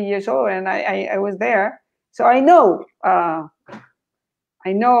 or 3 years old, and I was there. So I know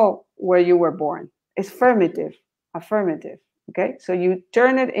where you were born. It's affirmative. Okay, so you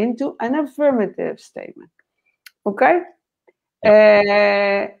turn it into an affirmative statement. Okay.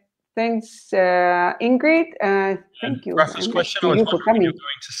 Thanks, Ingrid. Thank you. Rafa's question, I was wondering you're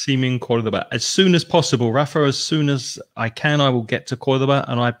going to see me in Córdoba as soon as possible. Rafa, as soon as I can, I will get to Córdoba,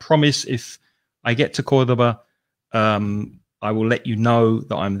 and I promise if I get to Córdoba, I will let you know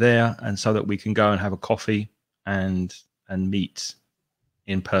that I'm there, and so that we can go and have a coffee and meet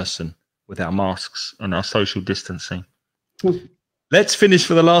in person with our masks and our social distancing. Let's finish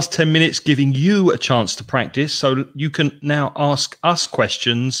for the last 10 minutes, giving you a chance to practice. So you can now ask us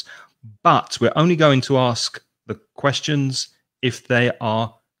questions, but we're only going to ask the questions if they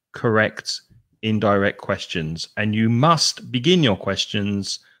are correct indirect questions. And you must begin your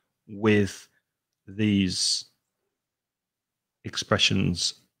questions with these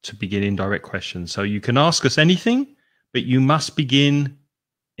expressions to begin indirect questions. So you can ask us anything, but you must begin,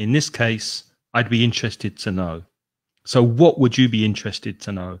 in this case, I'd be interested to know. So what would you be interested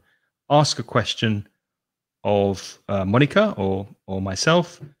to know? Ask a question of Monica or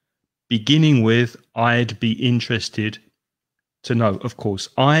myself, beginning with I'd be interested to know. Of course,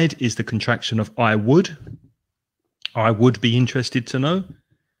 I'd is the contraction of I would. I would be interested to know.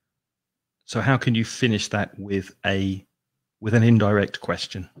 So how can you finish that with an indirect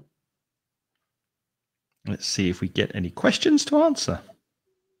question? Let's see if we get any questions to answer.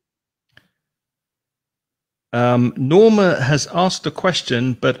 Norma has asked a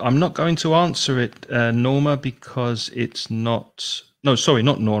question, but I'm not going to answer it, Norma, because it's not... No, sorry,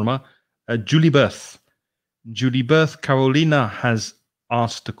 not Norma. Julie Berth. Julie Berth Carolina has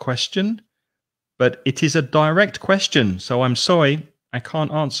asked a question, but it is a direct question. So I'm sorry, I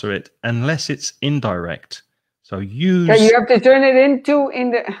can't answer it unless it's indirect. So you have to turn it into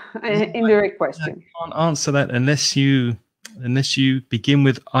indirect question. I can't answer that unless you begin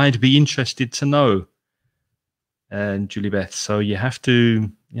with I'd be interested to know. And Julie Beth, so you have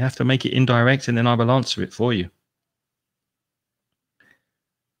to make it indirect, and then I will answer it for you.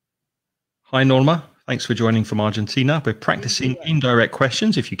 Hi Norma, thanks for joining from Argentina. We're practicing indirect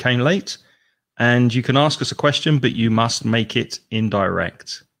questions if you came late, and you can ask us a question, but you must make it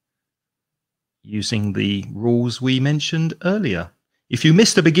indirect using the rules we mentioned earlier. If you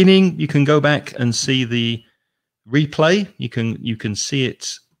missed the beginning, you can go back and see the replay. You can see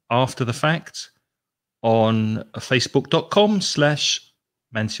it after the fact on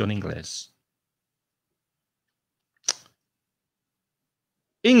facebook.com/Mención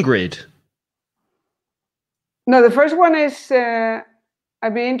Ingrid. No, the first one is, I'd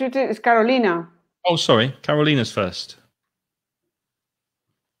be interested, is Carolina. Oh, sorry. Carolina's first.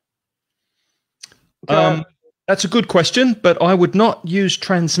 That's a good question, but I would not use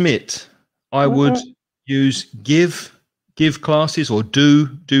transmit. I would use give classes or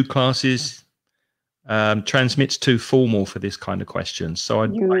do classes. transmits too formal for this kind of question. So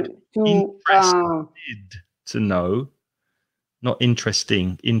I'd be interested to know, not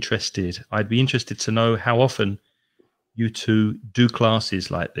interesting, interested. I'd be interested to know how often you two do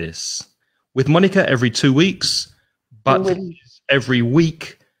classes like this. With Monica every 2 weeks, but every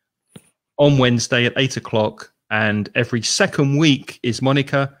week on Wednesday at 8 o'clock, and every second week is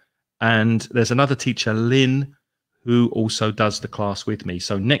Monica, and there's another teacher, Lynn, who also does the class with me.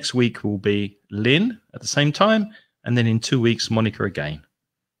 So next week will be Lynn at the same time, and then in 2 weeks, Monica again.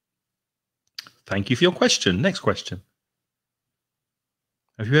 Thank you for your question. Next question.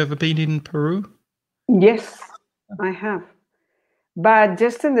 Have you ever been in Peru? Yes, I have. But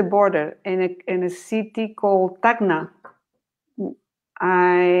just in the border, in a city called Tacna.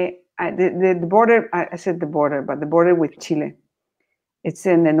 The border, I said the border, but the border with Chile. It's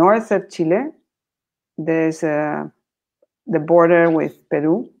in the north of Chile. There's the border with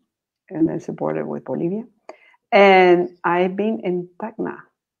Peru, and there's a border with Bolivia. And I've been in Tacna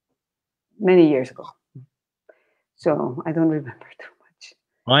many years ago. So I don't remember too much.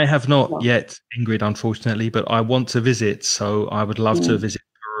 I have not yet, Ingrid, unfortunately, but I want to visit. So I would love to visit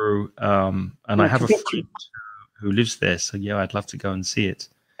Peru. And I have a friend who lives there. So yeah, I'd love to go and see it.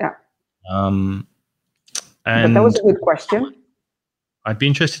 Yeah. And but that was a good question. I'd be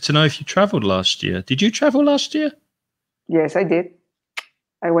interested to know if you traveled last year. Did you travel last year? Yes, I did.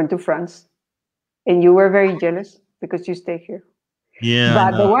 I went to France. And you were very jealous because you stay here. Yeah.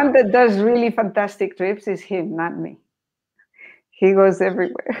 But the one that does really fantastic trips is him, not me. He goes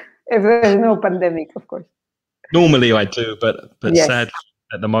everywhere. If there's no pandemic, of course. Normally I do, but yes. Sadly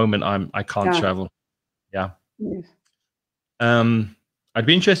at the moment I can't travel. Yeah. Yes. I'd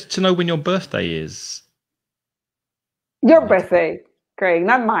be interested to know when your birthday is. Your birthday, Craig,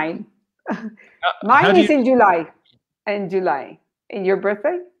 not mine. Mine is in July. In July. And your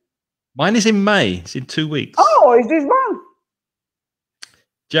birthday? Mine is in May. It's in 2 weeks. Oh, is this month?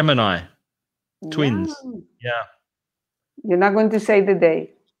 Gemini. Twins. Yeah. You're not going to say the day.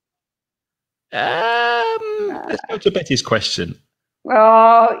 Let's go to Betty's question.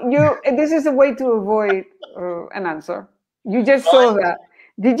 This is a way to avoid an answer. You just saw that.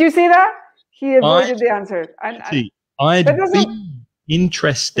 Did you see that? He avoided the answer. I'd be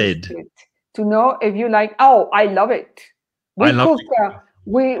interested to know if you like. Oh, I love it.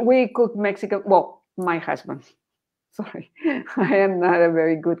 We cook Mexican. Well, my husband. Sorry, I am not a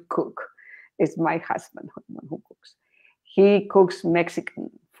very good cook. It's my husband who cooks. He cooks Mexican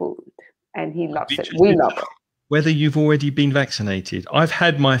food, and he loves it. We love it. Whether you've already been vaccinated. I've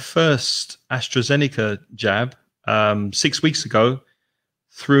had my first AstraZeneca jab 6 weeks ago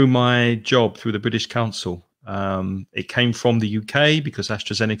through my job, through the British Council. It came from the UK because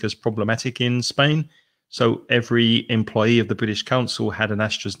AstraZeneca is problematic in Spain. So every employee of the British Council had an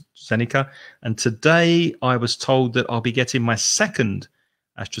AstraZeneca. And today I was told that I'll be getting my second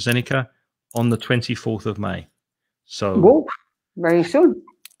AstraZeneca on the 24th of May. So very soon.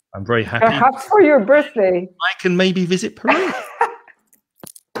 I'm very happy. Perhaps for your birthday. I can maybe visit Peru.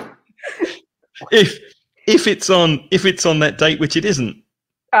 if it's on that date, which it isn't.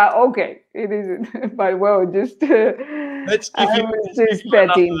 Okay, it isn't. But well, just let's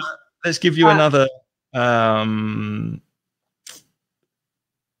give you another.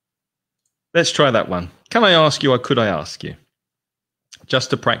 Let's try that one. Can I ask you, or could I ask you, just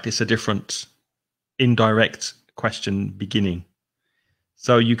to practice a different indirect question beginning?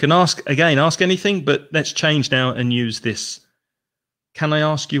 So you can ask anything, but let's change now and use this. Can I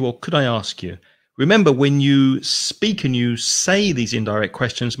ask you, or could I ask you? Remember, when you speak and you say these indirect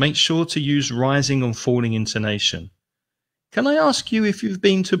questions, make sure to use rising and falling intonation. Can I ask you if you've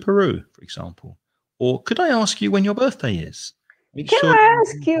been to Peru, for example? Or could I ask you when your birthday is? I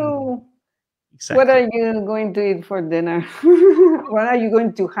ask you, what are you going to eat for dinner? What are you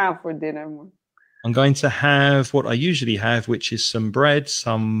going to have for dinner? I'm going to have what I usually have, which is some bread,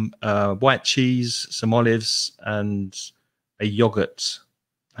 some white cheese, some olives, and a yogurt.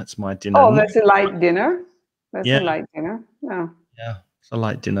 That's my dinner. Oh, that's a light dinner? That's a light dinner? Yeah. Yeah, it's a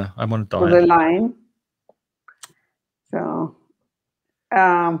light dinner. I'm on a diet. With a line. So,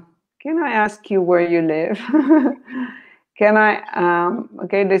 can I ask you where you live? Can I,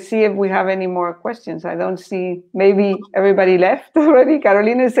 okay, let's see if we have any more questions. I don't see, maybe everybody left already.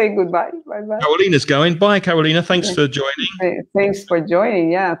 Carolina is saying goodbye. Bye-bye. Carolina's going. Bye, Carolina. Thanks for joining. Thanks for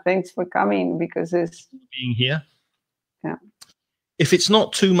joining. Yeah, thanks for coming because it's... being here. Yeah. If it's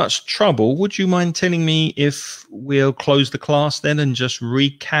not too much trouble, would you mind telling me if we'll close the class then and just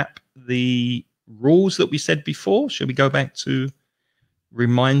recap the rules that we said before? Should we go back to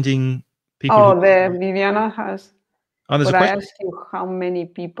reminding people? Oh, Viviana has... Oh, there's but a I question. asked you how many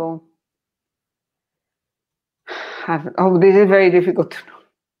people. Oh, this is very difficult to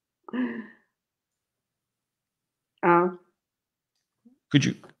know.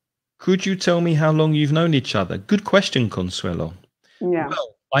 Could you tell me how long you've known each other? Good question, Consuelo. Yeah.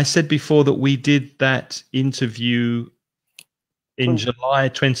 Well, I said before that we did that interview in July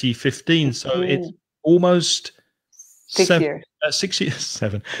 2015, so it's almost 6 years. 6 years,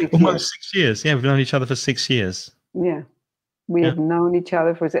 7, 6 almost years. 6 years. Yeah, we've known each other for 6 years. Yeah, we have known each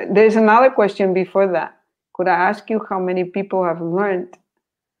other for. There's another question before that. Could I ask you how many people have learned?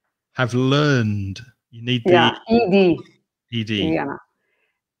 Have learned. You need the ed.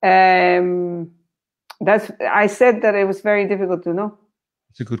 ed. That's. I said that it was very difficult to know.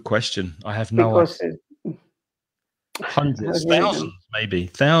 It's a good question. I have no idea. Hundreds, thousands, maybe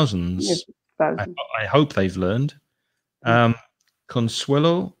thousands. Yes, thousands. I hope they've learned.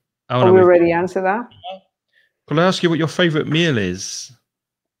 Consuelo. Oh, no, we already answered that. Could I ask you what your favorite meal is?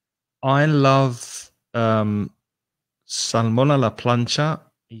 I love salmon a la plancha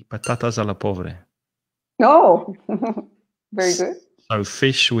y patatas a la pobre. Oh, very good. So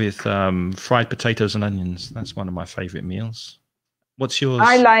fish with fried potatoes and onions. That's one of my favorite meals. What's yours?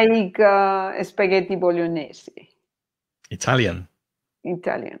 I like spaghetti bolognese. Italian.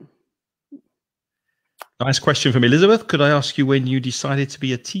 Nice question from Elizabeth. Could I ask you when you decided to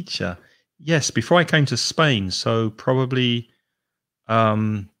be a teacher? Yes, before I came to Spain. So probably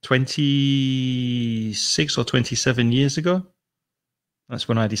 26 or 27 years ago. That's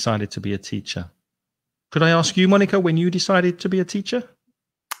when I decided to be a teacher. Could I ask you, Monica, when you decided to be a teacher?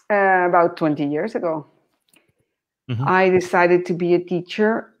 About 20 years ago. I decided to be a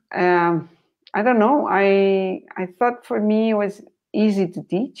teacher. I don't know. I thought for me it was easy to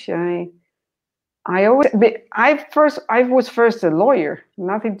teach. I was first a lawyer,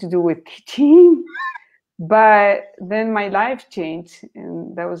 nothing to do with teaching, but then my life changed,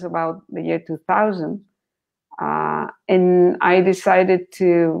 and that was about the year 2000, and I decided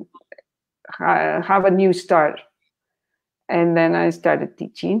to have a new start, and then I started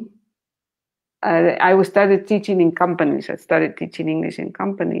teaching. I started teaching in companies. I started teaching English in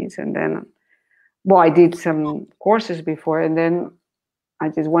companies, and then, I did some courses before, and then I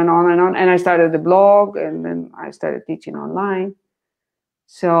just went on, and I started the blog, and then I started teaching online.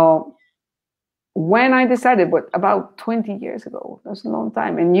 So when I decided, about 20 years ago, that's a long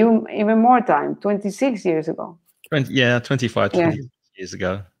time, and you even more time, 26 years ago. 25, 20 years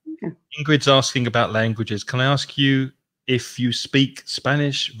ago. Yeah. Ingrid's asking about languages. Can I ask you if you speak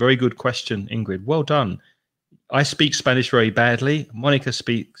Spanish? Very good question, Ingrid. Well done. I speak Spanish very badly. Monica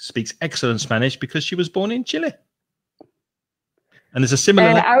speaks excellent Spanish because she was born in Chile. And there's a similar.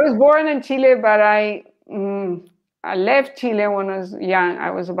 I was born in Chile, but I left Chile when I was young.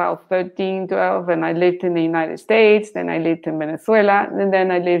 I was about 13, 12, and I lived in the United States. Then I lived in Venezuela, and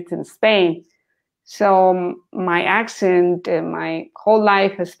then I lived in Spain. So my accent and my whole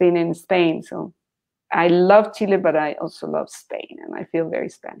life has been in Spain. So I love Chile, but I also love Spain, and I feel very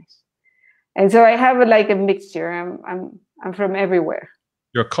Spanish. And so I have like a mixture. I'm from everywhere.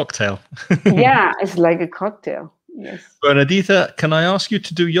 You're a cocktail. Yeah, it's like a cocktail. Yes. Bernadita, can I ask you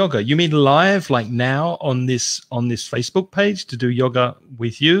to do yoga? You mean live, like now on this Facebook page, to do yoga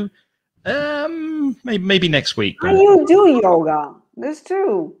with you? Maybe next week. You do yoga. That's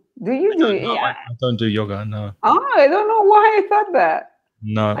true. Do you do it? I don't do yoga. No. Oh, I don't know why I thought that.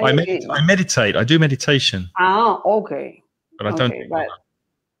 No, I meditate. I do meditation. Oh, okay. But I don't.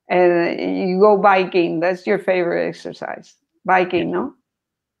 And you go biking. That's your favorite exercise. Biking, no?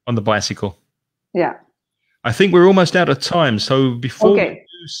 On the bicycle. Yeah. I think we're almost out of time. So before we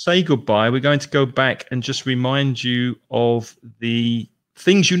say goodbye, we're going to go back and just remind you of the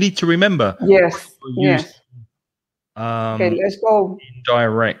things you need to remember. Yes. Okay, let's go.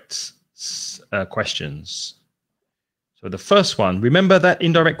 Indirect questions. So the first one, remember that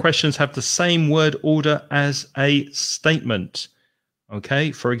indirect questions have the same word order as a statement.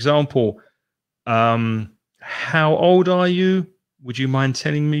 Okay, for example, how old are you? Would you mind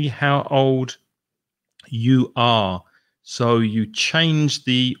telling me how old you are? So you change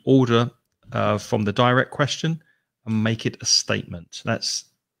the order from the direct question and make it a statement. That's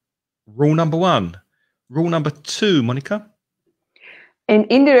rule number one. Rule number two, Monica. In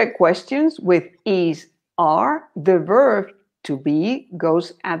indirect questions with is, are, the verb to be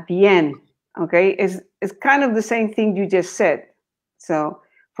goes at the end. Okay, it's kind of the same thing you just said. So,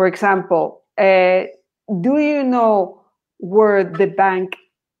 for example, do you know where the bank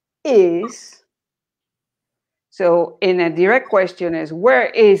is? So, in a direct question is, where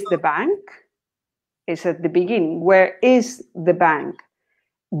is the bank? It's at the beginning. Where is the bank?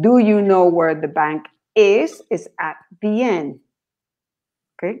 Do you know where the bank is at the end.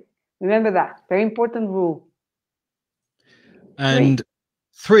 Okay, remember that. Very important rule. And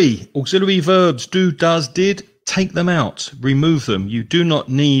 3, auxiliary verbs, do, does, did, take them out, remove them. You do not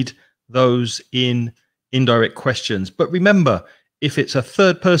need those in indirect questions. But remember, if it's a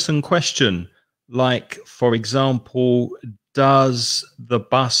third person question, like, for example, does the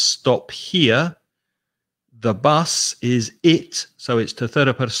bus stop here? The bus is it, so it's to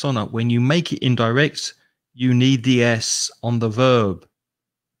third persona. When you make it indirect, you need the S on the verb.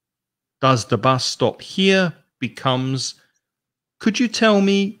 Does the bus stop here becomes, could you tell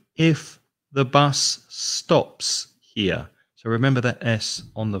me if the bus stops here? So remember that S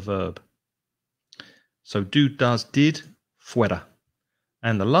on the verb. So do, does, did, fuera.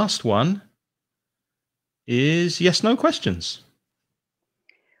 And the last one is yes, no questions.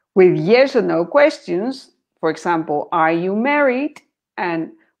 With yes or no questions, for example, are you married?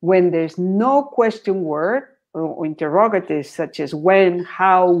 And when there's no question word or interrogatives such as when,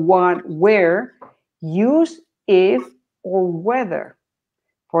 how, what, where, use if or whether.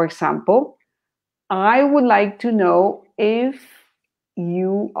 For example, I would like to know if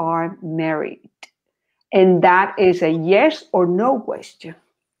you are married. And that is a yes or no question.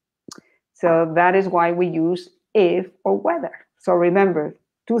 So that is why we use if or whether. So remember,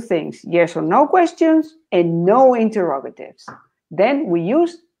 2 things, yes or no questions and no interrogatives. Then we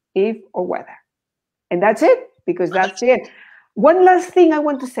use if or whether. And that's it, because that's it. One last thing I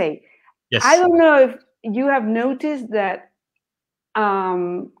want to say. Yes. I don't know if you have noticed that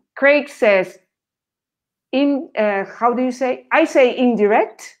Craig says, how do you say? I say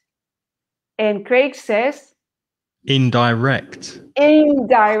indirect, and Craig says indirect.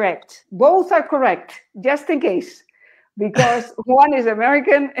 Indirect. Both are correct, just in case, because one is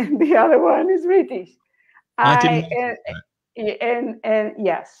American and the other one is British.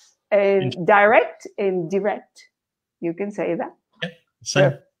 Yes, and direct and direct. You can say that. Yeah,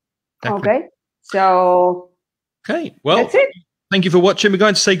 same. Exactly. Okay. So. Okay. Well, that's it. Thank you for watching. We're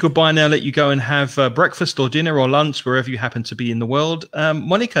going to say goodbye now, let you go and have breakfast or dinner or lunch, wherever you happen to be in the world.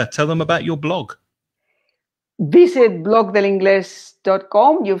 Monica, tell them about your blog. Visit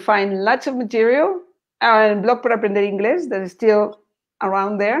blogdelingles.com. You'll find lots of material. And Blog para Aprender Inglés, that is still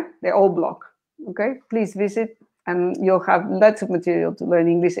around there. They're all blog. Okay? Please visit, and you'll have lots of material to learn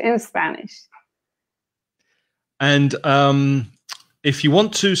English and Spanish. And if you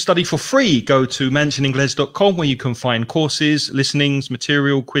want to study for free, go to mansioningles.com, where you can find courses, listenings,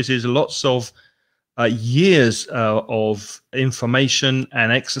 material, quizzes, lots of years of information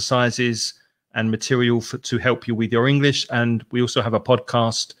and exercises and material to help you with your English. And we also have a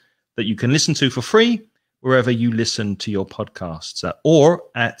podcast that you can listen to for free wherever you listen to your podcasts, or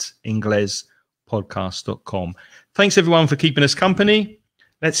at inglespodcast.com. Thanks, everyone, for keeping us company.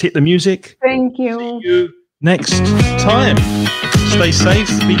 Let's hit the music. Thank you. See you next time. Stay safe,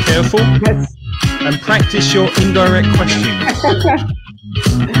 be careful, yes, and practice your indirect questions.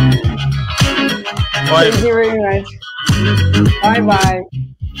 Bye. Thank you very much.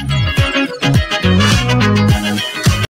 Bye-bye.